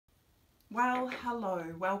Well, hello,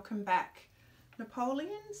 welcome back.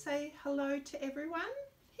 Napoleon, say hello to everyone.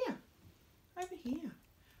 Here, over here.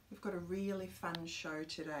 We've got a really fun show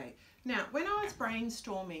today. Now, when I was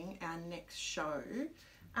brainstorming our next show,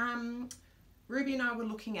 Ruby and I were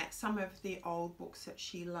looking at some of the old books that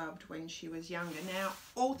she loved when she was younger. Now,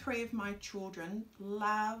 all three of my children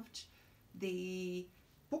loved the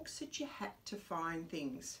books that you had to find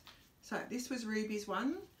things. So this was Ruby's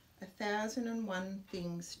one, 1001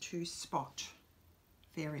 Things to Spot,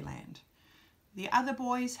 Fairyland. The other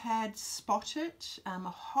boys had Spot It, a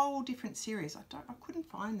whole different series. I couldn't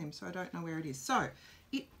find them, so I don't know where it is. So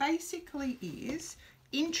it basically is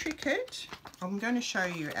intricate. I'm going to show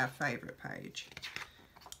you our favourite page,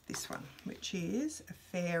 this one, which is a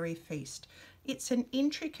fairy feast. It's an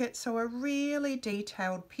intricate, so a really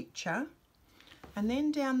detailed picture, and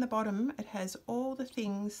then down the bottom it has all the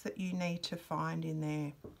things that you need to find in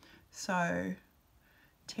there. So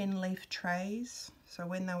 10-leaf trays. So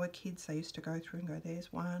when they were kids, they used to go through and go,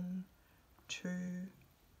 there's 1, 2,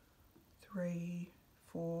 3,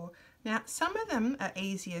 4. Now, some of them are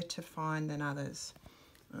easier to find than others.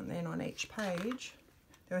 And then on each page,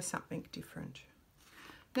 there is something different.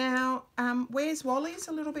 Now, Where's Wally's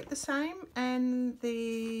a little bit the same, and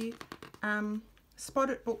the Spot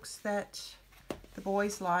It books that the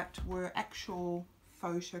boys liked were actual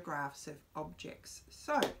photographs of objects.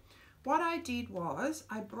 So what I did was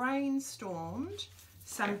I brainstormed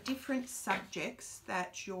some different subjects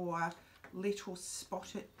that your little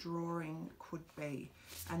Spot It drawing could be,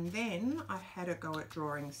 and then I had a go at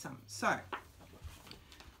drawing some. So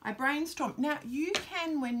I brainstormed. Now you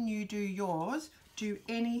can, when you do yours, do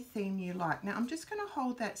any theme you like. Now I'm just going to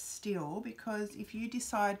hold that still, because if you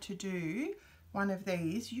decide to do one of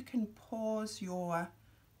these, you can pause your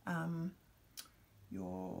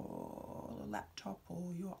laptop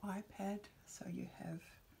or your iPad, so you have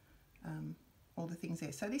all the things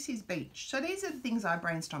there. So this is beach. So these are the things I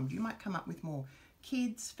brainstormed. You might come up with more.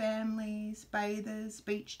 Kids, families, bathers,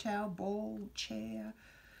 beach towel, ball, chair,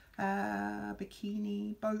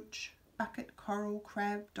 bikini, boat, bucket, coral,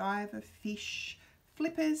 crab, diver, fish,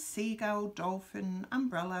 flippers, seagull, dolphin,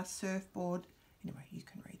 umbrella, surfboard. Anyway, you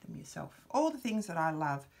can read them yourself. All the things that I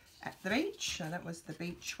love at the beach. So that was the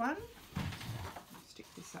beach one. Stick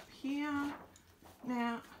this up here.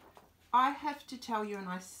 Now, I have to tell you, and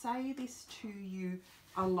I say this to you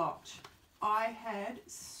a lot, I had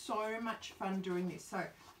so much fun doing this. So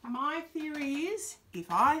my theory is, if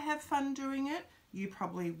I have fun doing it, you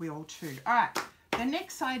probably will too. All right, the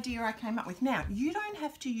next idea I came up with. Now, you don't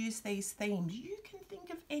have to use these themes. You can think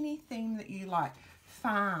of any theme that you like.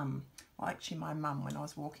 Farm. Well, actually, my mum, when I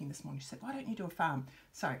was walking this morning, she said, why don't you do a farm?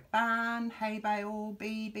 So barn, hay bale,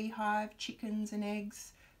 beehive, chickens and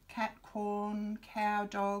eggs, cat, corn, cow,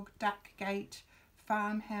 dog, duck, gate,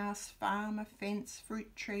 farmhouse, farmer, fence,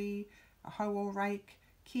 fruit tree, a hoe or rake,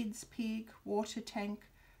 kids, pig, water tank,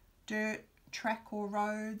 dirt, track or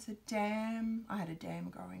roads, a dam. I had a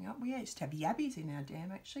dam growing up. We used to have yabbies in our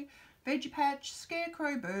dam, actually. Veggie patch,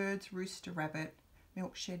 scarecrow, birds, rooster, rabbit,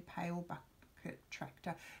 milk shed, pail, bucket,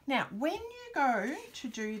 tractor. Now, when you go to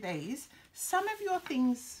do these, some of your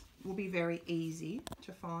things will be very easy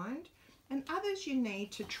to find, and others you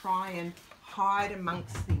need to try and hide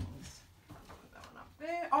amongst things. Put that one up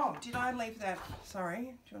there. Oh, did I leave that?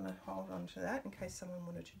 Sorry. Do you want to hold on to that in case someone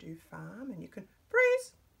wanted to do farm, and you can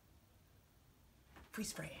freeze.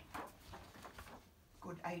 Freeze frame.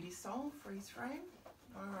 Good 80s song, freeze frame.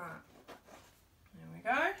 All right. There we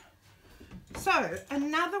go. So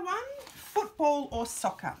another one, football or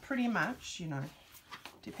soccer. Pretty much, you know,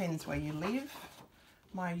 depends where you live.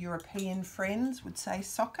 My European friends would say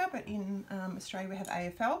soccer, but in Australia we have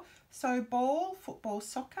AFL. So ball, football,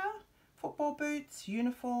 soccer, football boots,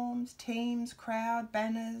 uniforms, teams, crowd,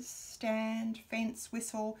 banners, stand, fence,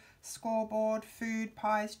 whistle, scoreboard, food,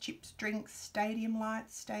 pies, chips, drinks, stadium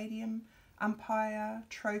lights, stadium, umpire,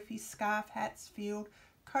 trophy, scarf, hats, field,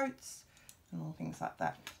 coats, and all things like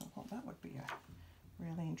that. So I thought that would be a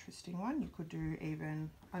really interesting one. You could do even,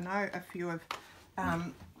 I know a few of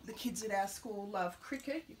the kids at our school love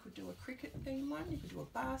cricket. You could do a cricket theme one. You could do a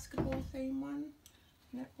basketball theme one,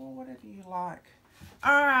 netball, whatever you like.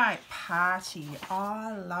 All right, party.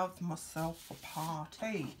 I love myself a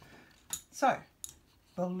party. So,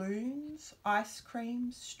 balloons, ice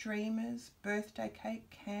cream, streamers, birthday cake,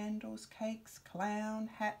 candles, cakes, clown,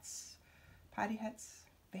 hats, party hats,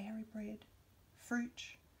 fairy bread, fruit,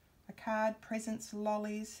 a card, presents,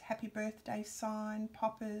 lollies, happy birthday sign,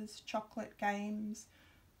 poppers, chocolate, games,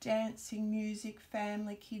 dancing, music,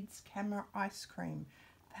 family, kids, camera, ice cream.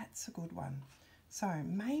 That's a good one. So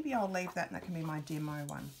maybe I'll leave that and that can be my demo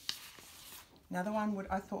one. Another one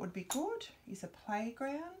I thought would be good is a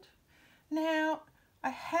playground. Now, I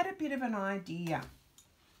had a bit of an idea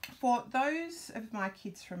for those of my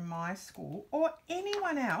kids from my school or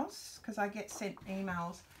anyone else, because I get sent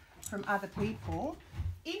emails from other people.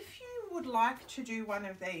 If you would like to do one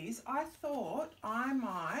of these, I thought I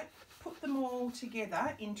might put them all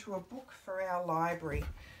together into a book for our library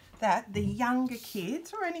that the younger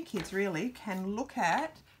kids, or any kids really, can look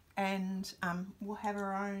at, and we'll have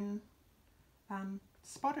our own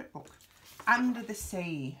spot it book. Under the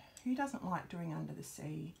sea. Who doesn't like doing under the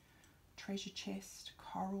sea? Treasure chest,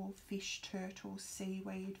 coral, fish, turtle,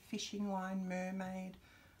 seaweed, fishing line, mermaid,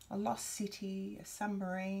 a lost city, a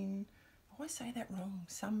submarine. I always say that wrong.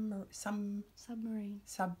 Submarine.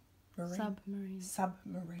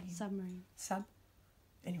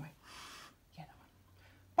 Anyway, yeah, that one.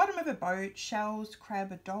 Bottom of a boat, shells,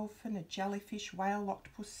 crab, a dolphin, a jellyfish, whale,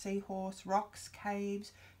 octopus, seahorse, rocks,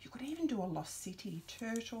 caves. You could even do a lost city,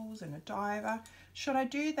 turtles and a diver. Should I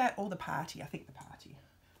do that or the party? I think the party.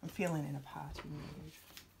 I'm feeling in a party mood.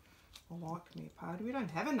 I like me a party. We don't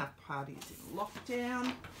have enough parties in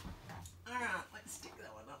lockdown. All right, let's stick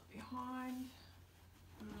that one up behind.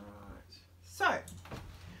 All right. So,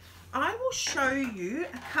 I will show you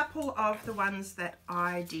a couple of the ones that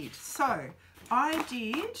I did. So, I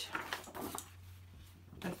did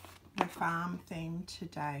the farm theme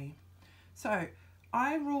today. So,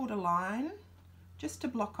 I ruled a line just to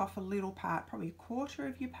block off a little part, probably a quarter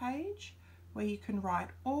of your page, where you can write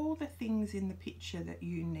all the things in the picture that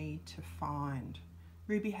you need to find.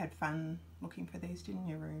 Ruby had fun looking for these, didn't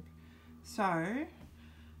you, Rube? So,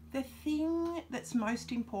 the thing that's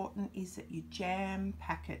most important is that you jam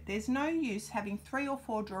pack it. There's no use having 3 or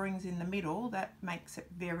 4 drawings in the middle. That makes it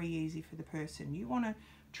very easy for the person. You want to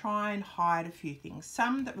try and hide a few things.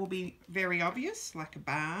 Some that will be very obvious, like a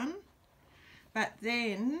barn. But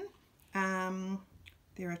then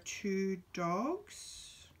there are 2 dogs.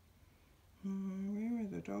 Where are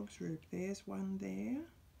the dogs, Rube? There's one there.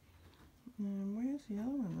 Where's the other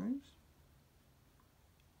one, Rube?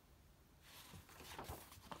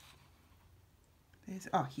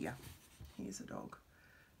 Oh, here. Here's a dog.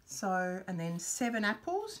 So, and then 7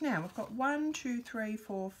 apples. Now, we've got 1, 2, 3,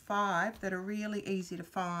 4, 5 that are really easy to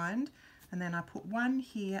find. And then I put 1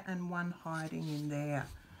 here and 1 hiding in there.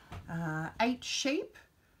 8 sheep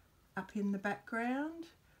up in the background.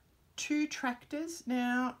 2 tractors.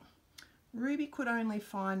 Now, Ruby could only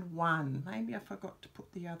find 1. Maybe I forgot to put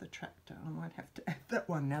the other tractor. I might have to add that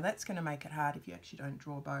one. Now, that's going to make it hard if you actually don't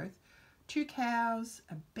draw both. 2 cows,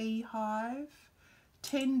 a beehive.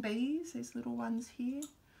 10 bees, there's little ones here,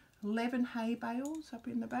 11 hay bales up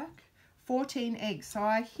in the back, 14 eggs. So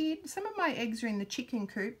I hid, some of my eggs are in the chicken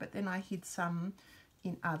coop, but then I hid some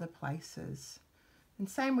in other places. And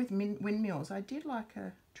same with windmills. I did like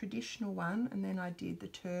a traditional one, and then I did the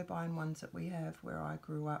turbine ones that we have where I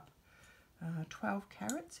grew up. 12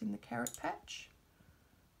 carrots in the carrot patch.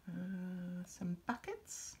 Some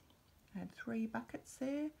buckets. I had 3 buckets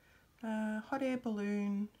there. Hot air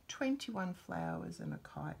balloon, 21 flowers and a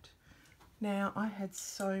kite. Now, I had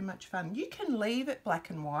so much fun. You can leave it black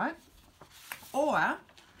and white, or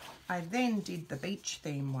I then did the beach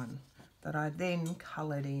theme one that I then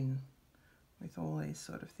coloured in with all these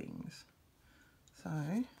sort of things. So,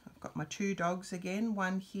 I've got my 2 dogs again,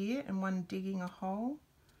 one here and one digging a hole.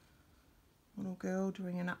 Little girl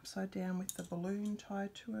doing an upside down with the balloon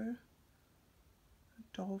tied to her.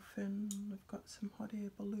 Dolphin, I've got some hot air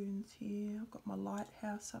balloons here, I've got my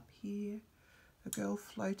lighthouse up here, a girl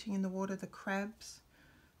floating in the water, the crabs.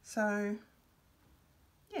 So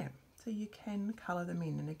yeah, so you can colour them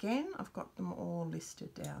in, and again I've got them all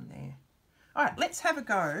listed down there. Alright, let's have a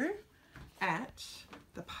go at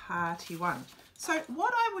the party one. So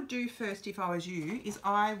what I would do first if I was you is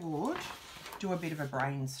I would do a bit of a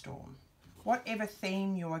brainstorm. Whatever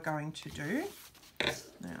theme you are going to do.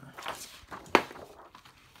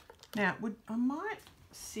 Now, I might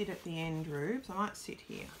sit at the end, Rubes. I might sit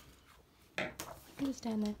here. You can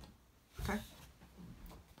stand there. Okay.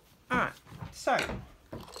 Alright, so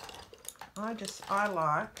I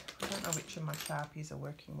don't know which of my Sharpies are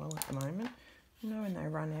working well at the moment. You know when they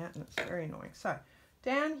run out and it's very annoying. So,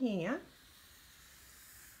 down here,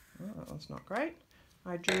 oh, that one's not great.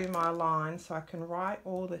 I drew my line so I can write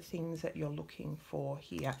all the things that you're looking for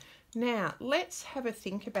here. Now, let's have a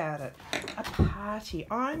think about it. A party.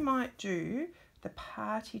 I might do the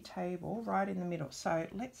party table right in the middle. So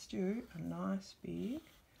let's do a nice big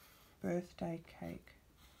birthday cake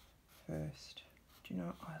first. Do you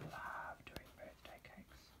know, I love doing birthday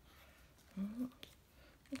cakes. I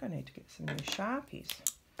think I need to get some new Sharpies.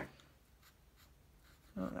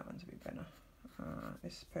 Oh, that one's a bit better.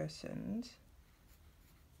 This person's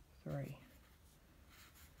 3.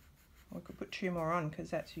 We could put 2 more on because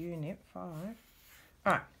that's unit 5.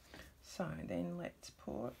 All right, so then let's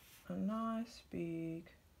put a nice big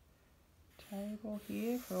table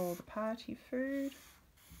here for all the party food.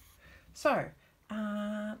 So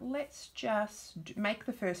let's just make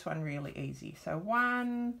the first one really easy. So 1,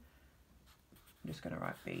 I'm just going to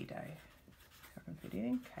write B day. If I can fit it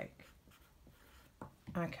in, cake.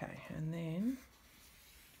 Okay, and then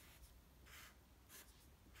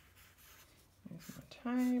there's my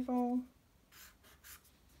table.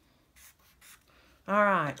 All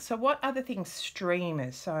right, so what other things?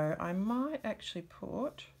 Streamers. So I might actually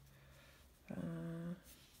put some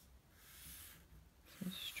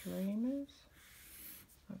streamers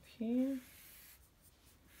up here.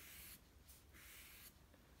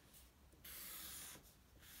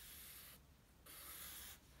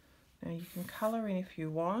 Now you can colour in if you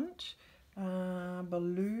want.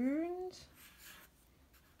 Balloons.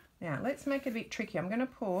 Now let's make it a bit tricky. I'm going to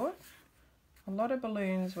put a lot of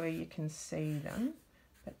balloons where you can see them,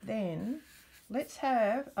 but then let's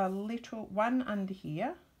have a little one under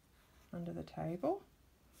here, under the table,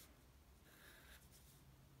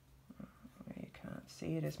 where you can't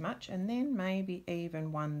see it as much, and then maybe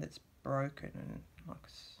even one that's broken and like.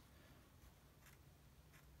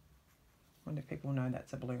 I wonder if people know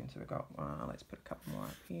that's a balloon. So we've got, let's put a couple more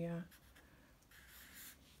up here.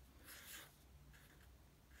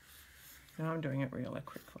 Now I'm doing it really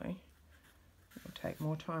quickly. It'll take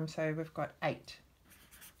more time. So we've got 8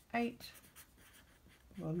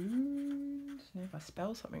 balloons. Now if I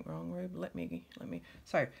spell something wrong, Rube, let me.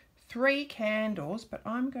 So 3 candles, but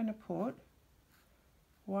I'm going to put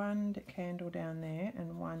 1 candle down there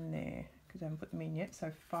and 1 there because I haven't put them in yet.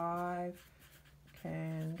 So 5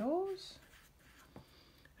 candles.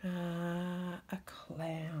 A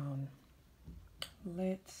clown.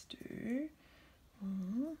 Let's do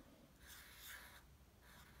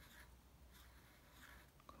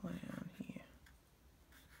clown here.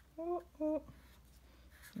 Oh.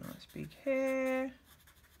 Nice big hair.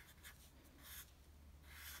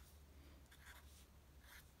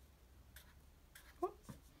 Oh.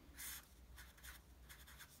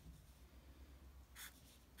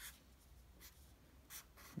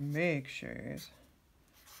 Big shoes.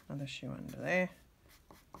 Another shoe under there.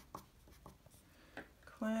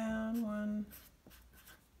 Clown one.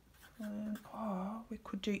 Clown. Oh, we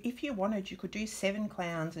could do, if you wanted, you could do 7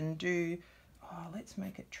 clowns and do, let's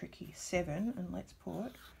make it tricky. 7, and let's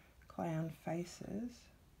put clown faces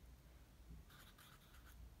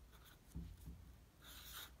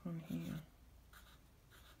on here.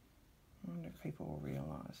 I wonder if people will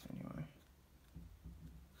realise anyway.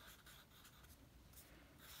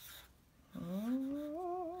 Oh.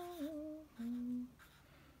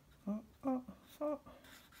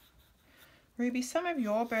 Ruby, some of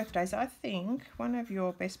your birthdays, I think one of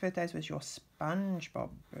your best birthdays was your SpongeBob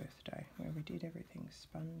birthday, where we did everything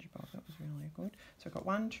SpongeBob. That was really good. So I've got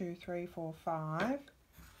 1, 2, 3, 4, 5,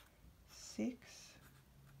 6.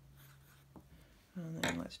 And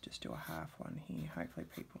then let's just do a half one here. Hopefully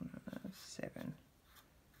people know that. 7.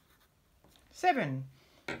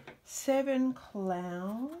 7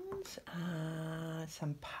 clowns.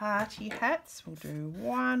 Some party hats. We'll do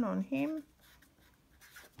 1 on him.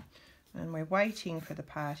 And we're waiting for the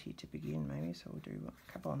party to begin maybe, so we'll do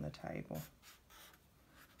a couple on the table.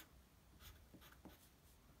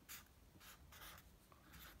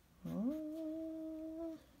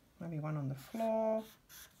 Maybe 1 on the floor.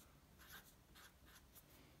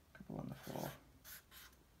 A couple on the floor.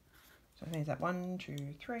 So there's that 1, 2,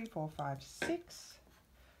 3, 4, 5, 6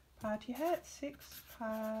 party hats. 6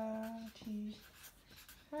 party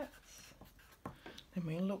hats. Then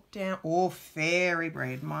we look down. Oh, fairy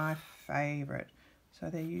bread, my favourite. So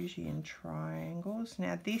they're usually in triangles.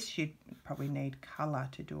 Now this you'd probably need colour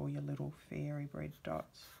to do all your little fairy bread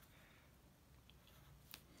dots.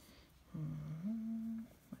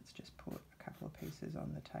 Let's just put a couple of pieces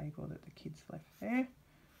on the table that the kids left there.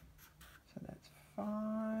 So that's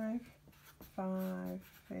 5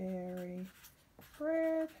 fairy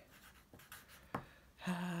bread.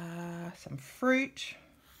 Some fruit.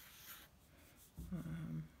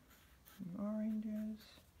 Oranges,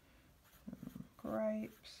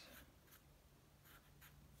 grapes.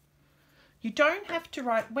 You don't have to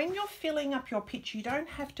write, when you're filling up your picture, you don't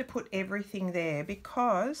have to put everything there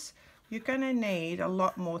because you're going to need a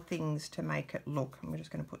lot more things to make it look. And we're just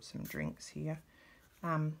going to put some drinks here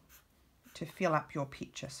to fill up your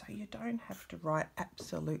picture. So you don't have to write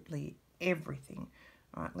absolutely everything.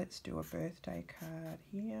 All right, let's do a birthday card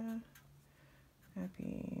here.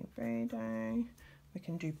 Happy birthday. We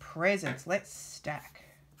can do presents. Let's stack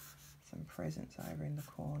some presents over in the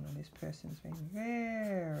corner. This person's been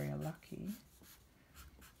very lucky.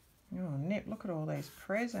 Oh, Nip, look at all these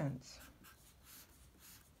presents.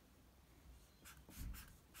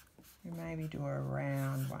 You maybe do a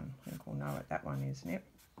round one. I think we'll know what that one is, Nip.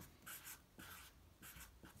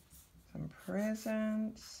 Some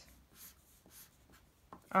presents.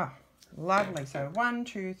 Oh, lovely. So 1,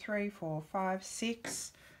 2, 3, 4, 5,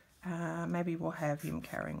 6. Maybe we'll have him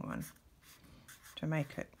carrying one to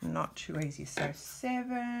make it not too easy. So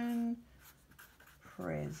 7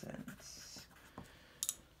 presents.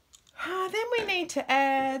 Then we need to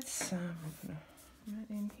add some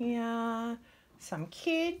in here, some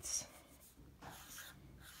kids.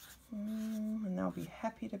 And they'll be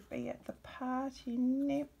happy to be at the party,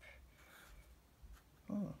 Nip.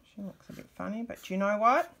 Oh, she looks a bit funny, but do you know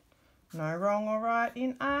what? No wrong or right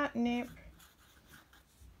in art, Nip.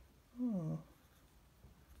 Oh,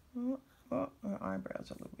 her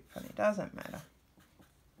eyebrows are a little bit funny. Doesn't matter.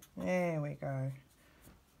 There we go.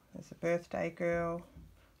 There's a birthday girl.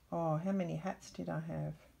 Oh, how many hats did I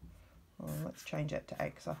have? Oh, let's change that to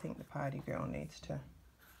 8 because I think the party girl needs to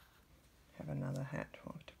have another hat.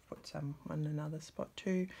 We'll have to put some in another spot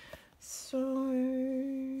too. So,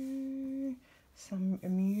 some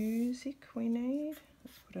music we need.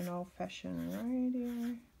 Let's put an old-fashioned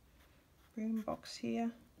radio boom box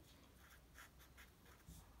here.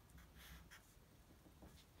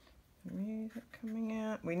 Music coming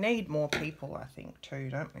out. We need more people, I think, too,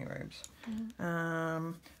 don't we, Rubes?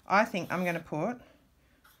 I think I'm going to put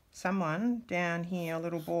someone down here, a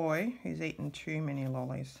little boy who's eaten too many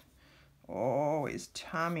lollies. Oh, his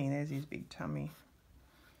tummy. There's his big tummy.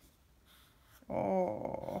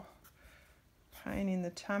 Oh, pain in the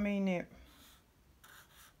tummy, Nip.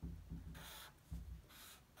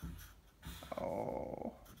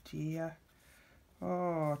 Oh, dear.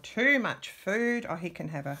 Oh, too much food. Oh, he can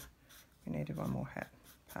have a... We needed one more hat.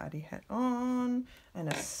 Party hat on. And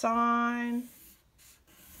a sign.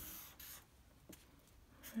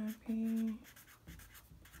 Happy.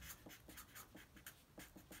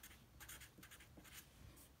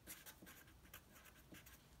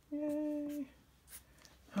 Yay.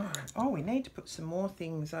 Alright. Oh, we need to put some more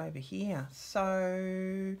things over here.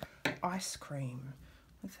 So, ice cream.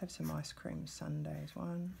 Let's have some ice cream sundaes.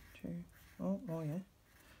 1, 2. Oh, yeah.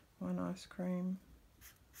 1 ice cream.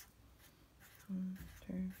 1,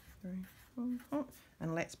 2, 3, 4, 4.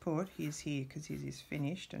 And let's put his here because his is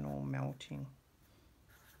finished and all melting.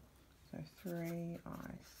 So 3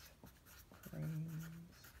 ice creams.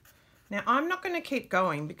 Now I'm not going to keep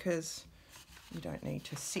going because you don't need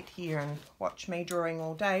to sit here and watch me drawing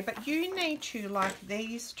all day, but you need to, like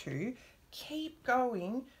these two, keep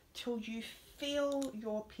going till you fill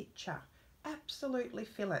your picture. Absolutely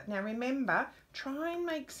fill it. Now remember, try and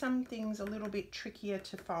make some things a little bit trickier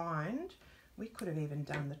to find. We could have even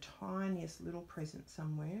done the tiniest little present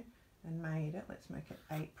somewhere and made it. Let's make it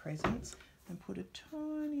 8 presents and put a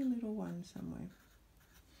tiny little one somewhere.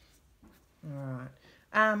 All right.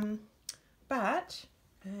 And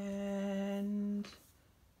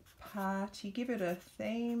party, give it a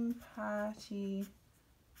theme, party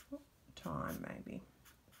time maybe.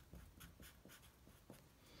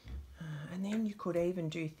 And then you could even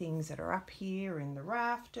do things that are up here in the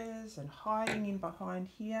rafters and hiding in behind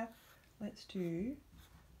here. Let's do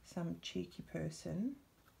some cheeky person.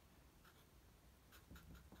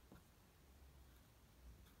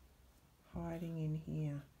 Hiding in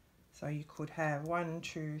here. So you could have 1,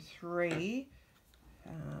 2, 3.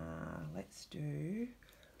 Let's do,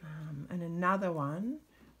 and another one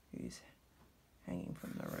who's hanging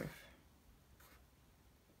from the roof.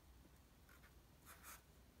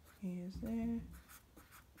 Here's there.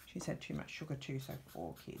 She's had too much sugar too, so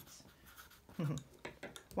 4 kids.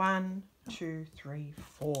 1, 2, 3,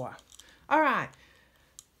 4. All right.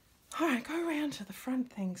 All right, go around to the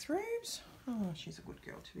front. Thanks, Rubes. Oh, she's a good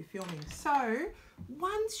girl to be filming. So,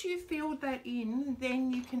 once you've filled that in,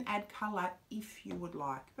 then you can add colour if you would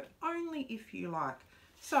like, but only if you like.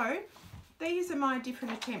 So, these are my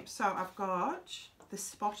different attempts. So, I've got the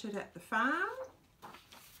spotted at the farm.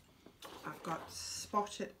 I've got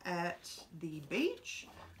spotted at the beach.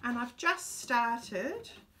 And I've just started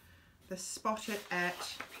the spotted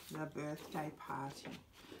at the birthday party.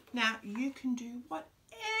 Now, you can do whatever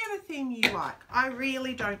theme you like. I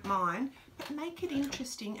really don't mind, but make it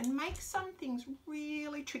interesting and make some things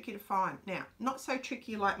really tricky to find. Now, not so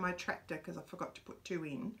tricky like my tractor because I forgot to put 2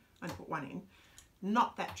 in. I put 1 in.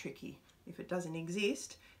 Not that tricky if it doesn't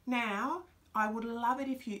exist. Now, I would love it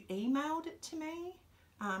if you emailed it to me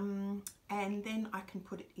and then I can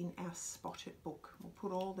put it in our spotted book. We'll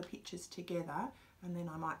put all the pictures together and then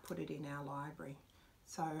I might put it in our library.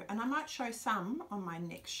 So, and I might show some on my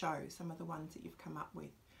next show, some of the ones that you've come up with.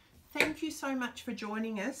 Thank you so much for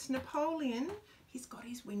joining us. Napoleon, he's got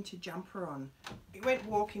his winter jumper on. He went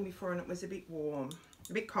walking before and it was a bit warm,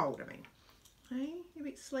 a bit cold, I mean. Hey, you're a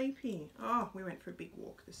bit sleepy. Oh, we went for a big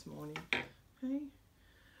walk this morning. Hey.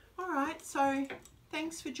 All right, so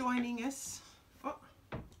thanks for joining us. Oh,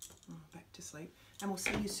 back to sleep. And we'll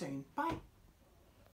see you soon. Bye.